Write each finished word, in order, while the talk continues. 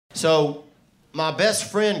So my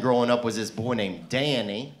best friend growing up was this boy named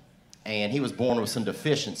Danny, and he was born with some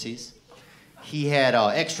deficiencies. He had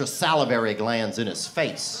extra salivary glands in his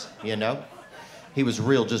face, you know? He was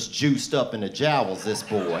real just juiced up in the jowls, this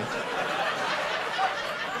boy.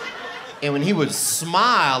 And when he would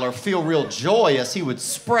smile or feel real joyous, he would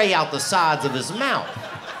spray out the sides of his mouth.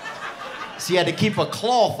 So you had to keep a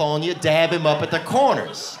cloth on you, dab him up at the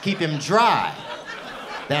corners, keep him dry.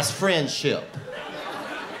 That's friendship.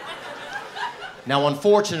 Now,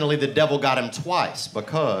 unfortunately, the devil got him twice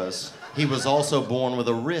because he was also born with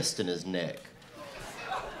a wrist in his neck.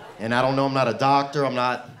 And I don't know, I'm not a doctor, I'm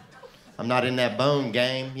not in that bone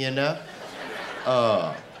game, you know?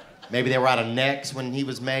 Maybe they were out of necks when he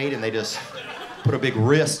was made and they just put a big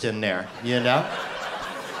wrist in there, you know?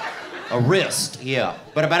 A wrist, yeah.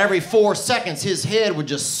 But about every 4 seconds, his head would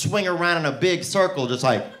just swing around in a big circle, just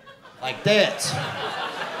like that.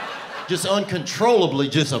 Just uncontrollably,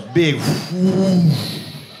 just a big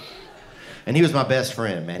and he was my best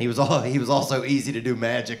friend, man. He was also easy to do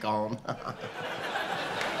magic on.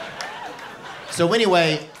 So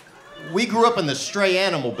anyway, we grew up in the stray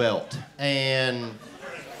animal belt, and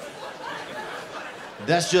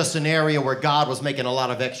that's just an area where God was making a lot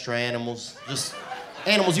of extra animals. Just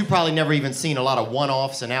animals you probably never even seen, a lot of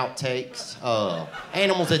one-offs and outtakes.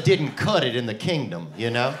 Animals that didn't cut it in the kingdom, you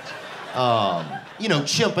know? You know,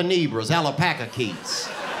 chimpanebras, alpacaquis.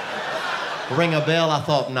 Ring a bell? I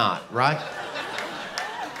thought not, right?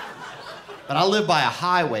 But I lived by a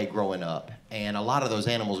highway growing up, and a lot of those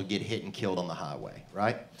animals would get hit and killed on the highway,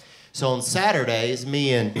 right? So on Saturdays,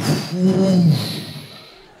 me and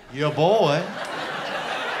your boy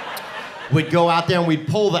would go out there and we'd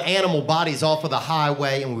pull the animal bodies off of the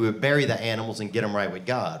highway and we would bury the animals and get them right with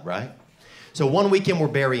God, right? So one weekend we're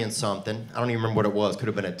burying something. I don't even remember what it was. Could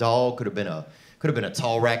have been a dog, could have been a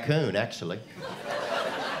tall raccoon, actually.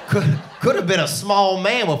 Could have been a small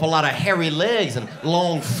man with a lot of hairy legs and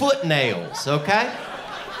long foot nails, okay?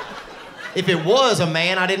 If it was a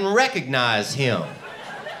man, I didn't recognize him.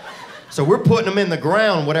 So we're putting them in the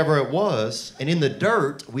ground, whatever it was, and in the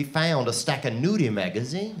dirt, we found a stack of nudie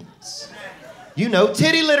magazines. You know,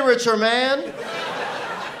 titty literature, man.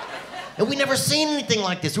 And we never seen anything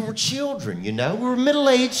like this. We were children, you know? We were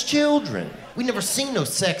middle-aged children. We never seen no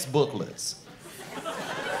sex booklets.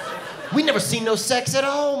 We never seen no sex at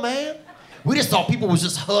all, man. We just thought people was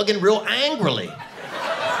just hugging real angrily.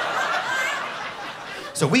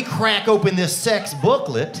 So we crack open this sex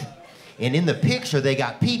booklet, and in the picture, they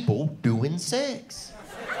got people doing sex.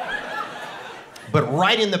 But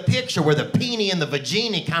right in the picture where the peenie and the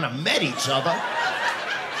vagina kind of met each other,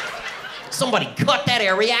 somebody cut that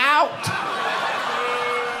area out.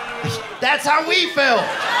 That's how we felt.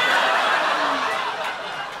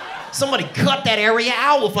 Somebody cut that area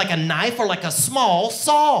out with like a knife or like a small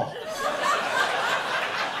saw.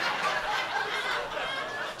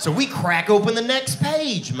 So we crack open the next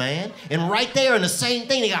page, man. And right there in the same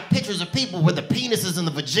thing, they got pictures of people with the penises and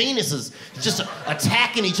the vaginuses just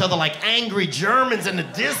attacking each other like angry Germans in the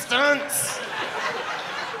distance.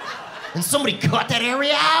 And somebody cut that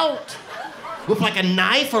area out with like a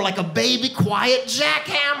knife or like a baby quiet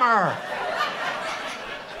jackhammer.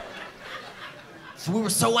 So we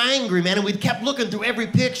were so angry, man, and we kept looking through every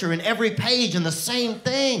picture and every page and the same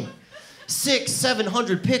thing.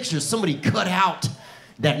 600-700 pictures, somebody cut out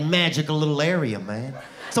that magical little area, man.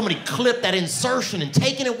 Somebody clipped that insertion and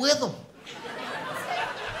taken it with them.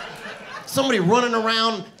 Somebody running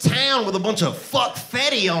around town with a bunch of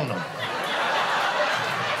fuckfetti on them.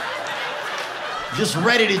 Just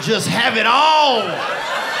ready to just have it all.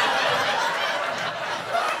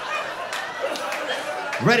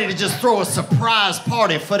 Ready to just throw a surprise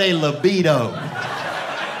party for their libido.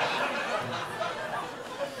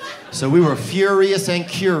 So we were furious and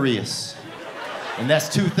curious. And that's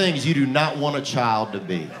two things you do not want a child to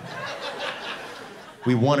be.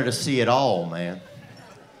 We wanted to see it all, man.